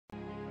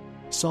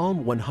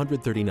Psalm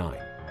 139,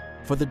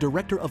 for the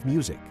director of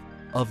music,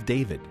 of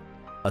David,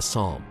 a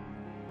psalm.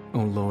 O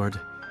Lord,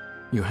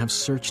 you have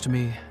searched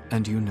me,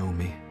 and you know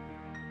me.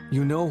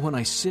 You know when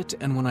I sit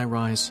and when I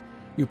rise.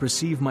 You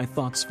perceive my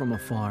thoughts from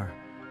afar.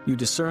 You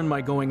discern my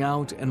going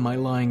out and my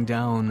lying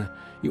down.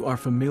 You are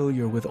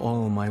familiar with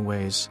all my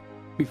ways.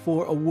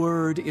 Before a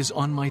word is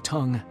on my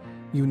tongue,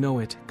 you know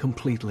it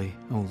completely,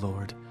 O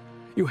Lord.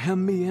 You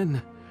hem me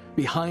in.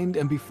 Behind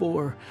and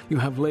before, you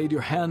have laid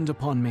your hand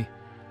upon me.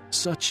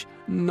 Such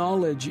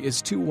knowledge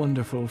is too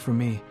wonderful for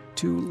me,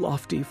 too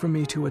lofty for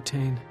me to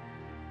attain.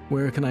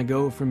 Where can I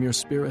go from your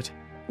spirit?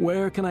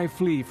 Where can I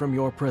flee from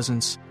your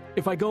presence?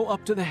 If I go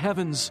up to the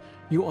heavens,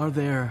 you are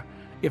there.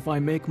 If I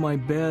make my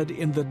bed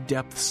in the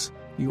depths,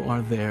 you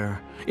are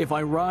there. If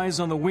I rise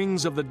on the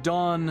wings of the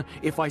dawn,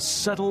 if I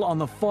settle on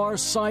the far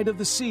side of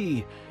the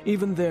sea,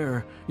 even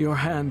there your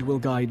hand will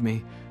guide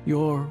me.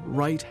 Your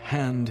right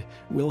hand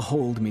will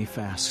hold me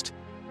fast.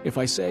 If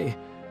I say,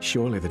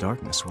 surely the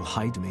darkness will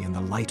hide me and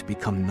the light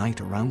become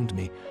night around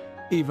me,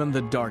 even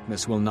the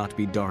darkness will not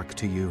be dark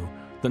to you.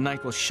 The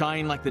night will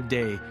shine like the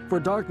day, for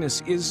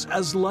darkness is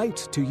as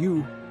light to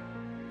you.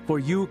 For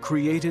you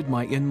created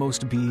my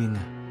inmost being.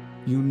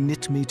 You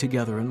knit me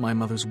together in my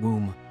mother's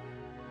womb.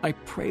 I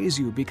praise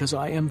you because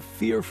I am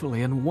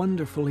fearfully and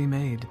wonderfully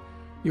made.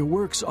 Your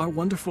works are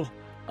wonderful.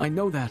 I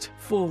know that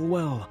full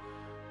well.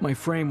 My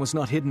frame was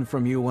not hidden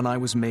from you when I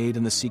was made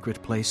in the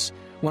secret place.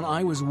 When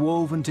I was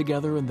woven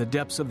together in the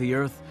depths of the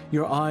earth,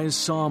 your eyes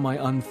saw my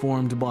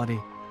unformed body.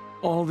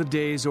 All the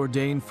days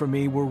ordained for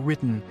me were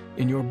written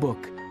in your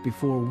book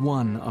before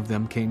one of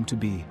them came to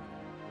be.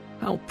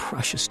 How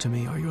precious to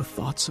me are your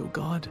thoughts, O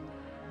God!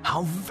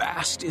 How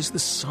vast is the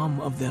sum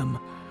of them!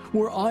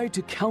 Were I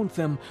to count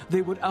them,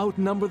 they would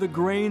outnumber the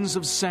grains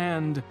of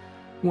sand.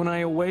 When I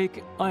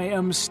awake, I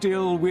am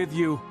still with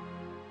you.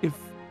 If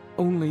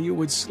only you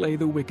would slay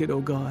the wicked, O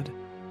God.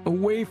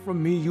 Away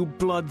from me, you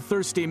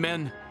bloodthirsty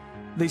men!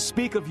 They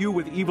speak of you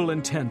with evil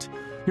intent.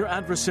 Your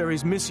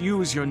adversaries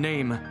misuse your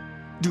name.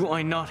 Do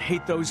I not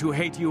hate those who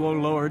hate you, O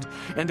Lord,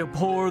 and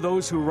abhor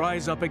those who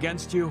rise up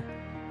against you?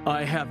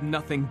 I have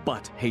nothing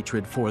but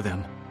hatred for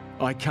them.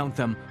 I count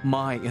them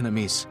my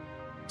enemies.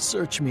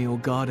 Search me, O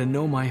God, and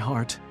know my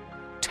heart.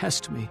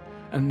 Test me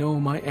and know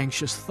my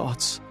anxious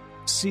thoughts.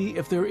 See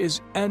if there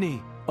is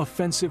any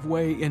offensive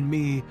way in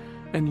me,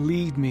 and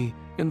lead me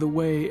in the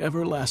way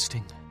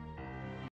everlasting.